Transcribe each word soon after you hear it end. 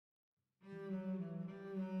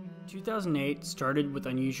2008 started with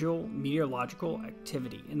unusual meteorological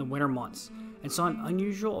activity in the winter months and saw an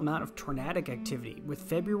unusual amount of tornadic activity, with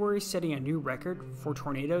February setting a new record for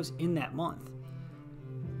tornadoes in that month.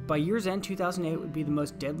 By year's end, 2008 would be the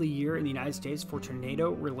most deadly year in the United States for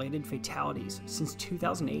tornado-related fatalities since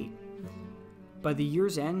 2008. By the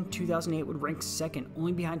year's end, 2008 would rank second,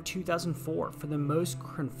 only behind 2004, for the most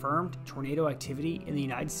confirmed tornado activity in the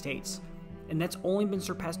United States, and that's only been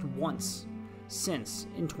surpassed once since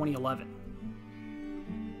in 2011.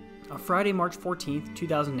 On Friday, March 14th,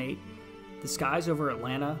 2008, the skies over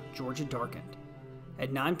Atlanta, Georgia darkened.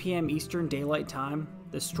 At 9 p.m. Eastern Daylight Time,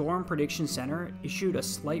 the Storm Prediction Center issued a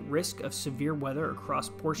slight risk of severe weather across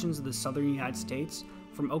portions of the southern United States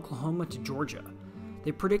from Oklahoma to Georgia.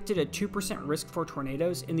 They predicted a 2% risk for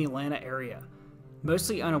tornadoes in the Atlanta area.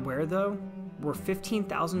 Mostly unaware, though, were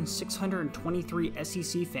 15,623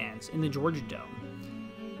 SEC fans in the Georgia Dome,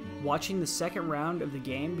 watching the second round of the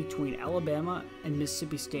game between Alabama and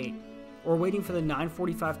Mississippi State, or waiting for the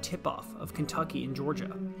 9:45 tip-off of Kentucky and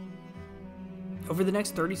Georgia. Over the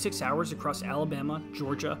next 36 hours across Alabama,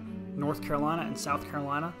 Georgia, North Carolina, and South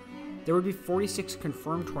Carolina, there would be 46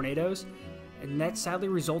 confirmed tornadoes, and that sadly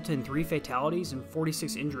resulted in 3 fatalities and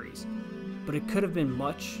 46 injuries. But it could have been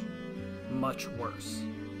much, much worse.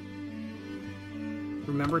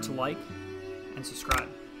 Remember to like and subscribe.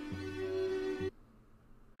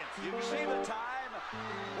 You can see the time.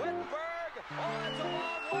 Whitberg, oh, it's a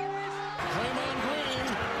long ways. Draymond Green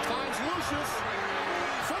finds Lucius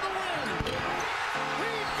for the win.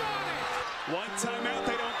 He got it. One timeout,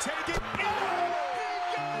 they don't take it. He got it.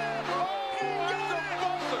 He got it.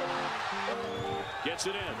 Butler Gets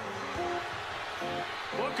it in.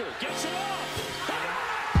 Booker gets it off.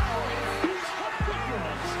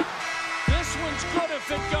 This one's good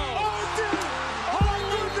if it goes.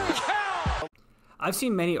 Holy cow! I've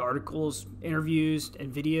seen many articles, interviews,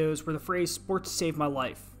 and videos where the phrase "sports saved my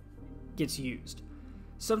life" gets used.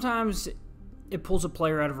 Sometimes it pulls a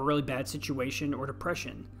player out of a really bad situation or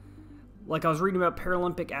depression. Like I was reading about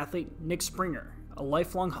Paralympic athlete Nick Springer, a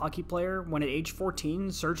lifelong hockey player, when at age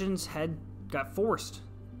 14, surgeons got forced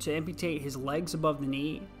to amputate his legs above the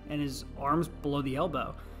knee and his arms below the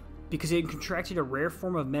elbow because he had contracted a rare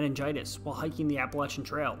form of meningitis while hiking the Appalachian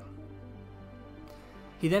Trail.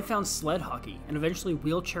 He then found sled hockey and eventually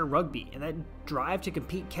wheelchair rugby, and that drive to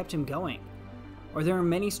compete kept him going. Or there are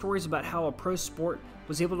many stories about how a pro sport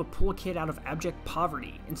was able to pull a kid out of abject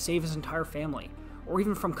poverty and save his entire family, or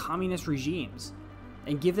even from communist regimes,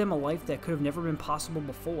 and give them a life that could have never been possible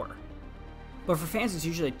before. But for fans, it's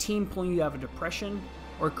usually a team pulling you out of a depression,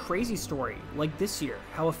 or a crazy story, like this year,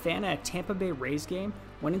 how a fan at a Tampa Bay Rays game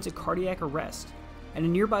went into cardiac arrest, and a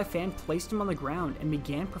nearby fan placed him on the ground and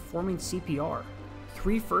began performing CPR.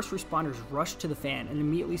 3 first responders rushed to the fan and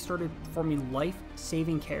immediately started performing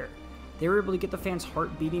life-saving care. They were able to get the fan's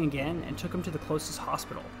heart beating again and took him to the closest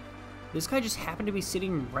hospital. This guy just happened to be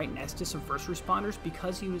sitting right next to some first responders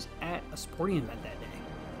because he was at a sporting event that day.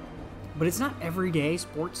 But it's not every day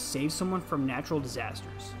sports save someone from natural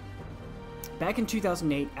disasters. Back in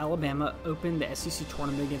 2008, Alabama opened the SEC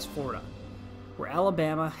tournament against Florida, where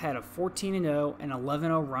Alabama had a 14-0 and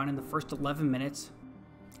 11-0 run in the first 11 minutes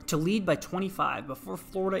to lead by 25 before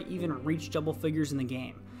Florida even reached double figures in the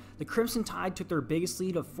game. The Crimson Tide took their biggest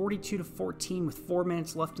lead of 42-14 with 4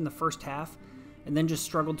 minutes left in the first half, and then just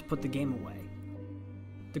struggled to put the game away.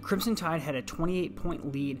 The Crimson Tide had a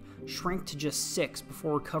 28-point lead, shrank to just 6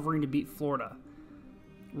 before recovering to beat Florida.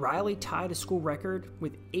 Riley tied a school record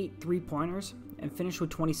with 8 3-pointers and finished with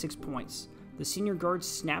 26 points. The senior guard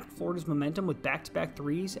snapped Florida's momentum with back-to-back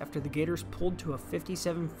threes after the Gators pulled to a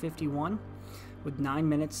 57-51 with 9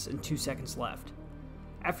 minutes and 2 seconds left.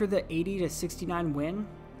 After the 80-69 win,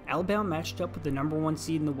 Alabama matched up with the number 1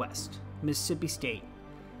 seed in the West, Mississippi State,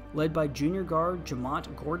 led by junior guard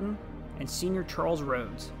Jamont Gordon and senior Charles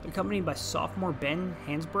Rhodes, accompanied by sophomore Ben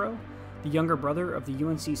Hansbrough, the younger brother of the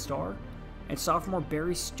UNC star, and sophomore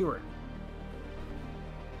Barry Stewart.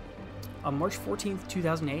 On March 14,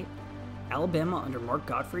 2008, Alabama under Mark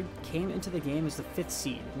Gottfried came into the game as the 5th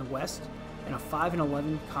seed in the West and a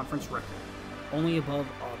 5-11 conference record, only above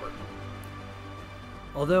Auburn.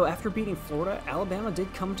 Although after beating Florida, Alabama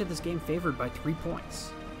did come into this game favored by 3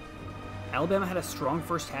 points. Alabama had a strong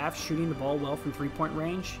first half, shooting the ball well from 3-point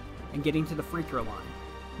range and getting to the free throw line.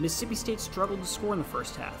 Mississippi State struggled to score in the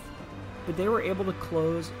first half, but they were able to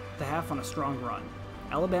close the half on a strong run.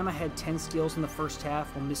 Alabama had 10 steals in the first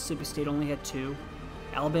half, while Mississippi State only had 2.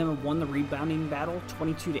 Alabama won the rebounding battle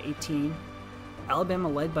 22-18. Alabama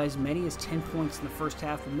led by as many as 10 points in the first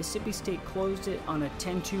half, and Mississippi State closed it on a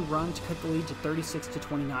 10-2 run to cut the lead to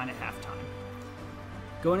 36-29 at halftime.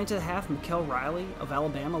 Going into the half, Mikel Riley of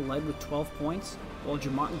Alabama led with 12 points, while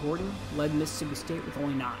Jamont Gordon led Mississippi State with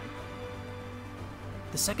only 9.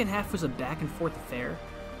 The second half was a back-and-forth affair,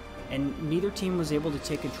 and neither team was able to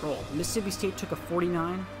take control. Mississippi State took a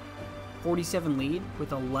 49-47 lead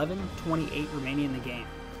with 11:28 remaining in the game,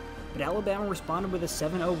 but Alabama responded with a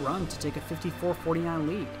 7-0 run to take a 54-49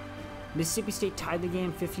 lead. Mississippi State tied the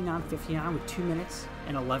game 59-59 with 2 minutes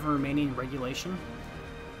and 11 remaining in regulation,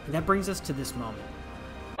 and that brings us to this moment.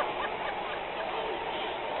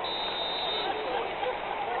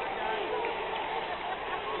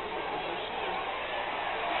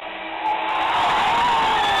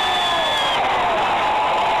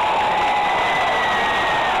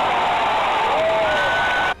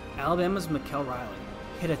 Alabama's Mikel Riley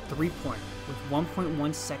hit a three-pointer with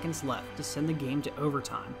 1.1 seconds left to send the game to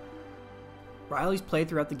overtime. Riley's play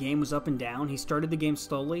throughout the game was up and down. He started the game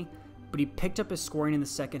slowly, but he picked up his scoring in the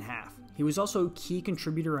second half. He was also a key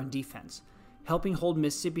contributor on defense, helping hold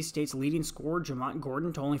Mississippi State's leading scorer, Jamont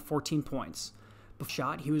Gordon, to only 14 points. Before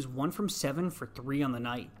shot, he was 1 from 7 for 3 on the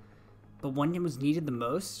night. But when it was needed the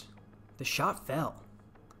most, the shot fell.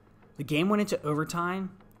 The game went into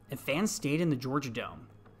overtime, and fans stayed in the Georgia Dome.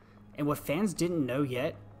 And what fans didn't know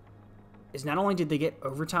yet is not only did they get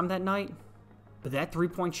overtime that night, but that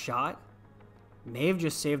three-point shot may have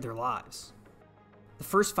just saved their lives. The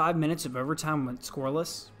first 5 minutes of overtime went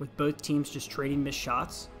scoreless, with both teams just trading missed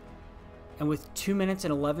shots. And with 2 minutes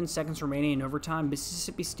and 11 seconds remaining in overtime,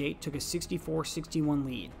 Mississippi State took a 64-61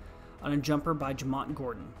 lead on a jumper by Jamont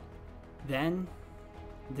Gordon. Then,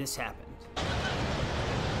 this happened.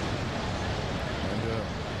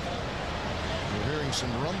 We're hearing some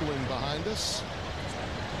rumbling behind us.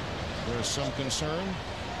 There's some concern.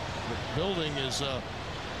 The building is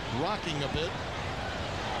rocking a bit.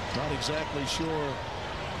 Not exactly sure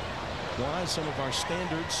why. Some of our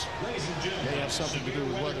standards may have something to do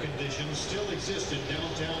with weather. Conditions still exist in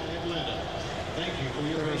downtown Atlanta. Thank you for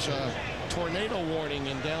your There's a tornado warning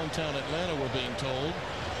in downtown Atlanta, we're being told,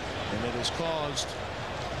 and it has caused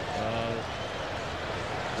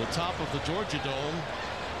the top of the Georgia Dome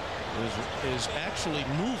is actually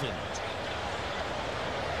moving.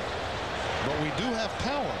 But we do have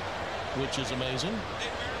power, which is amazing.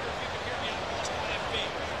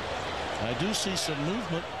 I do see some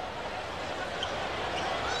movement.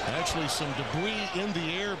 Actually, some debris in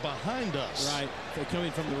the air behind us. Right, they're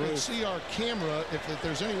coming from the roof. We can see our camera, if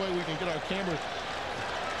there's any way we can get our camera.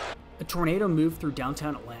 A tornado moved through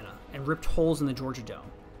downtown Atlanta and ripped holes in the Georgia Dome.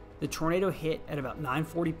 The tornado hit at about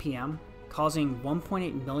 9:40 p.m., causing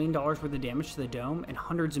 $1.8 million worth of damage to the dome and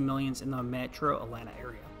hundreds of millions in the metro Atlanta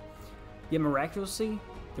area. Yet miraculously,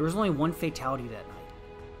 there was only one fatality that night.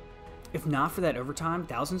 If not for that overtime,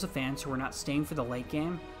 thousands of fans who were not staying for the late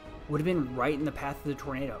game would have been right in the path of the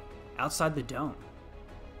tornado, outside the dome.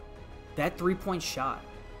 That three-point shot,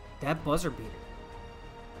 that buzzer beater,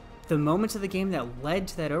 the moments of the game that led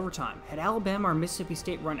to that overtime, had Alabama or Mississippi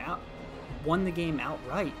State won the game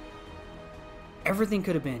outright, everything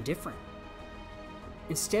could have been different.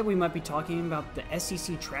 Instead, we might be talking about the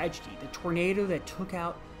SEC tragedy, the tornado that took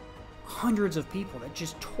out hundreds of people, that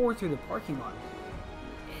just tore through the parking lot.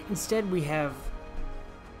 Instead, we have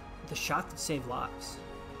the shot that saved lives.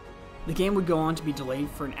 The game would go on to be delayed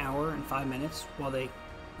for an hour and 5 minutes while they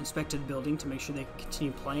inspected the building to make sure they could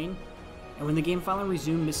continue playing. And when the game finally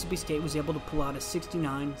resumed, Mississippi State was able to pull out a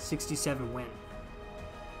 69-67 win.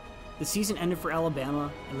 The season ended for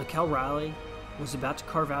Alabama, and Mikel Riley was about to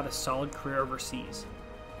carve out a solid career overseas.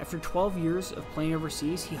 After 12 years of playing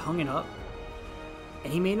overseas, he hung it up,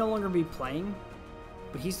 and he may no longer be playing,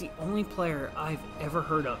 but he's the only player I've ever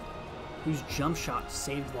heard of whose jump shot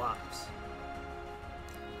saved lives.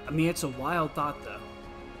 I mean, it's a wild thought though.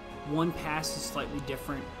 One pass is slightly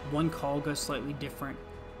different, one call goes slightly different,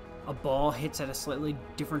 a ball hits at a slightly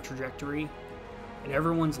different trajectory, and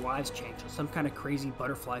everyone's lives change, some kind of crazy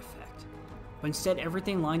butterfly effect. But instead,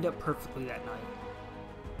 everything lined up perfectly that night.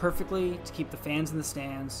 Perfectly to keep the fans in the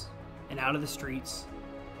stands and out of the streets.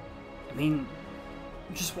 I mean,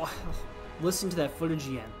 just listen to that footage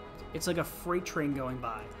again. It's like a freight train going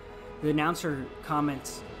by. The announcer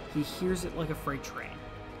comments he hears it like a freight train.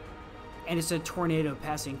 And it's a tornado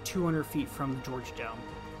passing 200 feet from the Georgia Dome.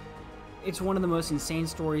 It's one of the most insane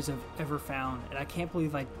stories I've ever found, and I can't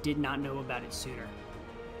believe I did not know about it sooner.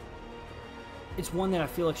 It's one that I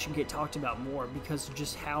feel like should get talked about more because of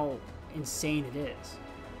just how insane it is.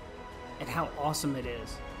 And how awesome it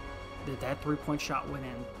is that that three-point shot went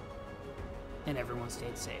in and everyone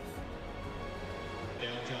stayed safe.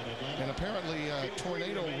 downtown Atlanta. And apparently a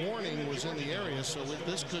tornado warning was in the area, so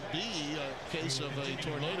this could be a case of a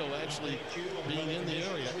tornado actually being in the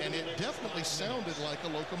area. And it definitely sounded like a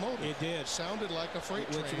locomotive. It did. Sounded like a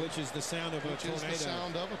freight train. Which is the sound of a tornado. Which is the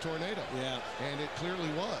sound of a tornado. Yeah. And it clearly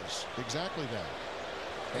was exactly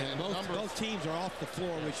that. And both teams are off the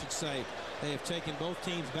floor, we should say. They have taken both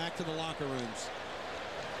teams back to the locker rooms.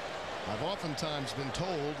 I've oftentimes been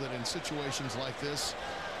told that in situations like this,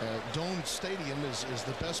 domed stadium is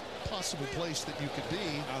the best possible place that you could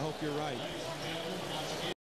be. I hope you're right.